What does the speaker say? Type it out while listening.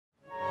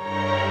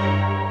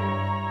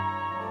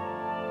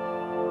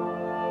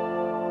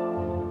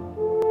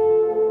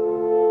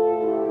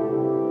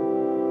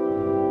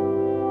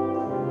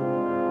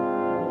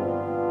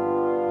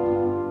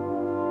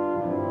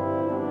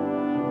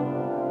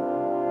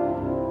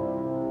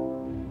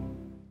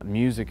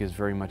music is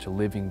very much a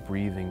living,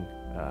 breathing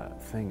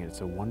thing. It's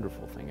a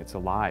wonderful thing. It's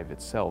alive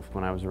itself.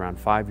 When I was around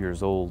 5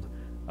 years old,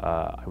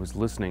 I was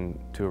listening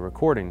to a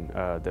recording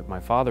that my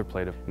father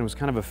played, and it was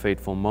kind of a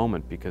fateful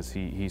moment because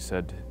he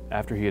said,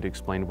 after he had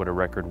explained what a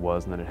record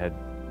was and that it had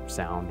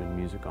sound and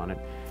music on it,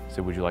 he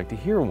said, "Would you like to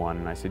hear one?"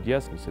 And I said,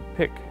 "Yes." And he said,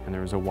 "Pick." And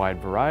there was a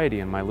wide variety,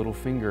 and my little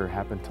finger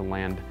happened to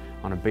land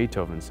on a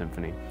Beethoven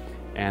symphony.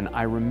 And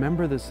I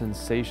remember the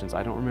sensations.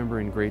 I don't remember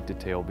in great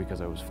detail because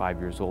I was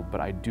 5 years old,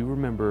 but I do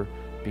remember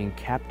being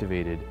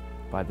captivated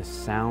by the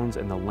sounds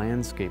and the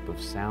landscape of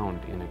sound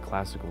in a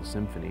classical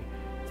symphony.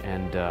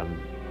 And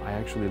I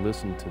actually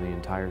listened to the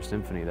entire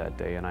symphony that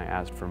day, and I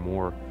asked for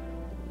more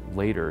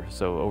later.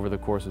 So over the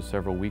course of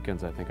several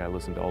weekends, I think I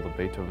listened to all the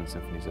Beethoven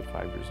symphonies at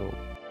 5 years old.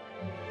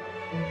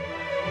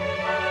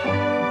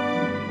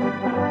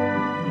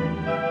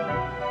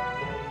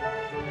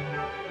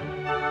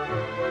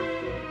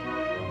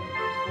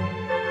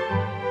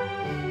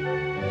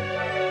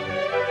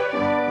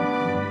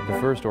 The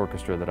first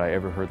orchestra that I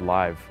ever heard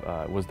live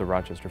was the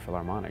Rochester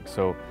Philharmonic.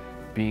 So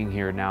being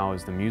here now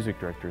as the music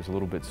director is a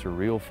little bit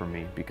surreal for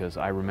me because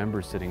I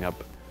remember sitting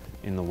up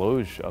in the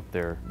loge up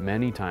there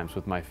many times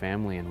with my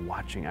family and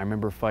watching. I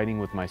remember fighting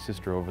with my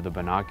sister over the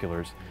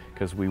binoculars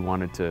because we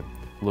wanted to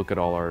look at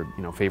all our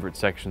favorite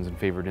sections and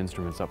favorite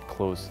instruments up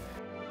close.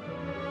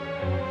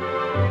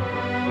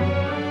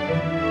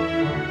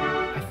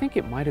 I think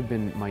it might have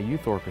been my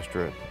youth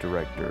orchestra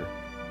director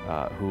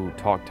who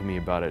talked to me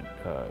about it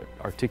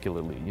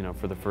articulately,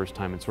 for the first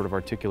time, and sort of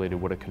articulated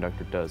what a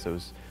conductor does. It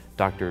was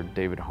Dr.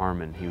 David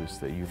Harmon. He was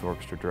the youth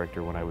orchestra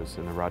director when I was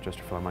in the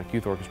Rochester Philharmonic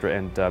Youth Orchestra,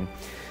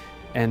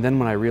 and then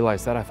when I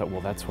realized that, I thought,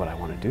 well, that's what I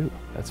want to do.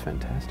 That's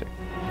fantastic.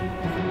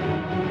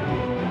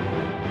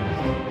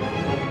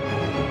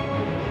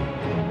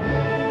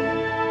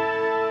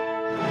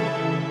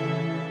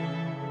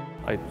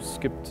 I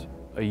skipped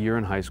a year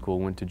in high school,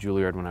 went to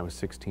Juilliard when I was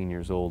 16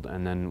 years old,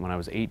 and then when I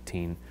was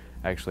 18,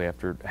 actually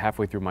after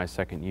halfway through my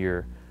second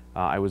year,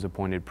 I was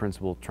appointed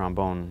principal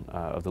trombone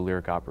of the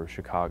Lyric Opera of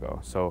Chicago.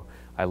 So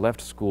I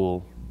left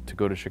school to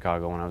go to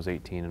Chicago when I was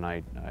 18, and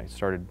I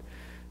started,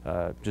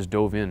 just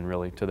dove in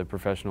really to the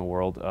professional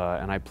world,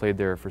 and I played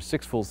there for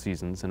 6 full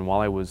seasons. And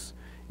while I was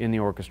in the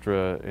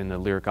orchestra, in the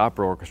Lyric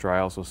Opera Orchestra, I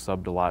also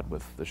subbed a lot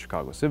with the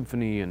Chicago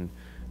Symphony and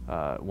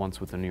once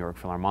with the New York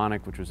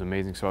Philharmonic, which was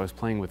amazing. So I was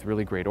playing with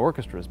really great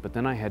orchestras, but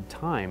then I had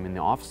time in the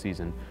off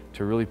season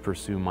to really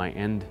pursue my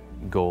end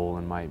goal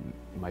and my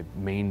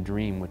main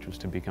dream, which was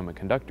to become a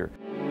conductor.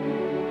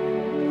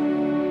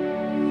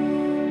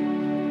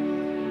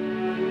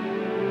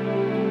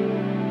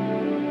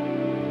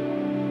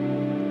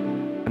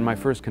 And my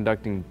first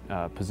conducting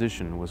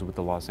position was with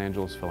the Los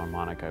Angeles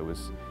Philharmonic. I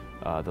was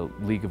the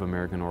League of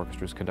American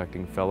Orchestras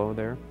conducting fellow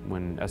there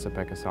when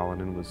Esa-Pekka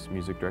Salonen was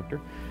music director.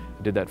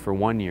 I did that for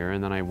 1 year,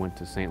 and then I went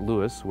to St.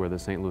 Louis, where the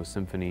St. Louis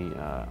Symphony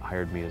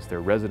hired me as their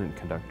resident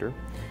conductor.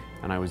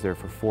 And I was there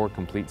for 4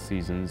 complete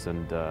seasons,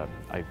 and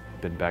I've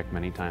been back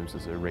many times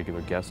as a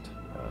regular guest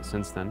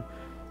since then.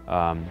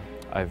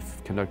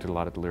 I've conducted a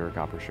lot at the Lyric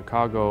Opera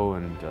Chicago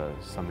and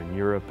some in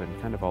Europe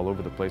and kind of all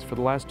over the place. For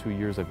the last 2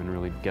 years, I've been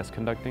really guest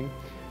conducting.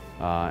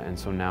 And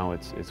so now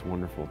it's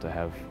wonderful to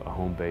have a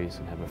home base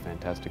and have a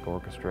fantastic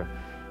orchestra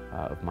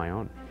of my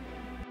own.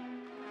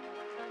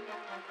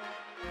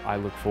 I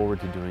look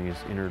forward to doing is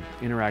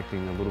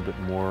interacting a little bit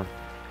more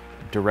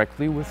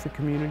directly with the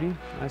community,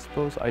 I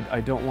suppose.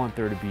 I don't want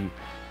there to be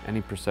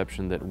any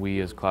perception that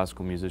we as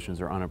classical musicians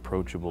are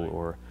unapproachable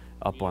or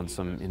up on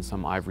in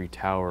some ivory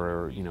tower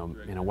or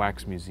in a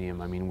wax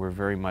museum. I mean, we're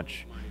very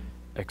much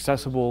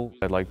accessible.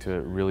 I'd like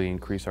to really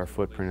increase our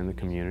footprint in the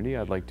community.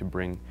 I'd like to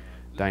bring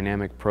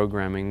dynamic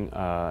programming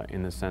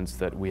in the sense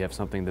that we have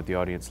something that the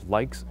audience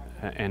likes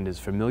and is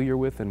familiar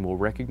with and will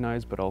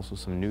recognize, but also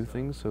some new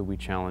things. So we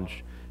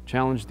challenge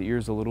the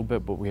ears a little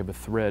bit, but we have a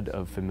thread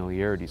of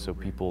familiarity, so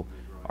people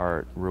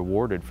are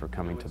rewarded for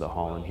coming to the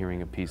hall and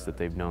hearing a piece that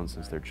they've known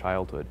since their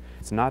childhood.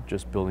 It's not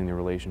just building the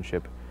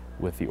relationship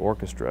with the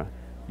orchestra,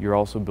 you're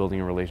also building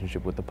a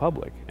relationship with the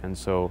public. And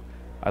so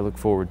I look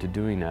forward to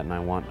doing that, and I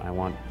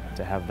want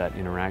to have that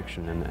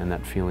interaction and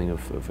that feeling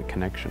of a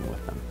connection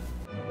with them.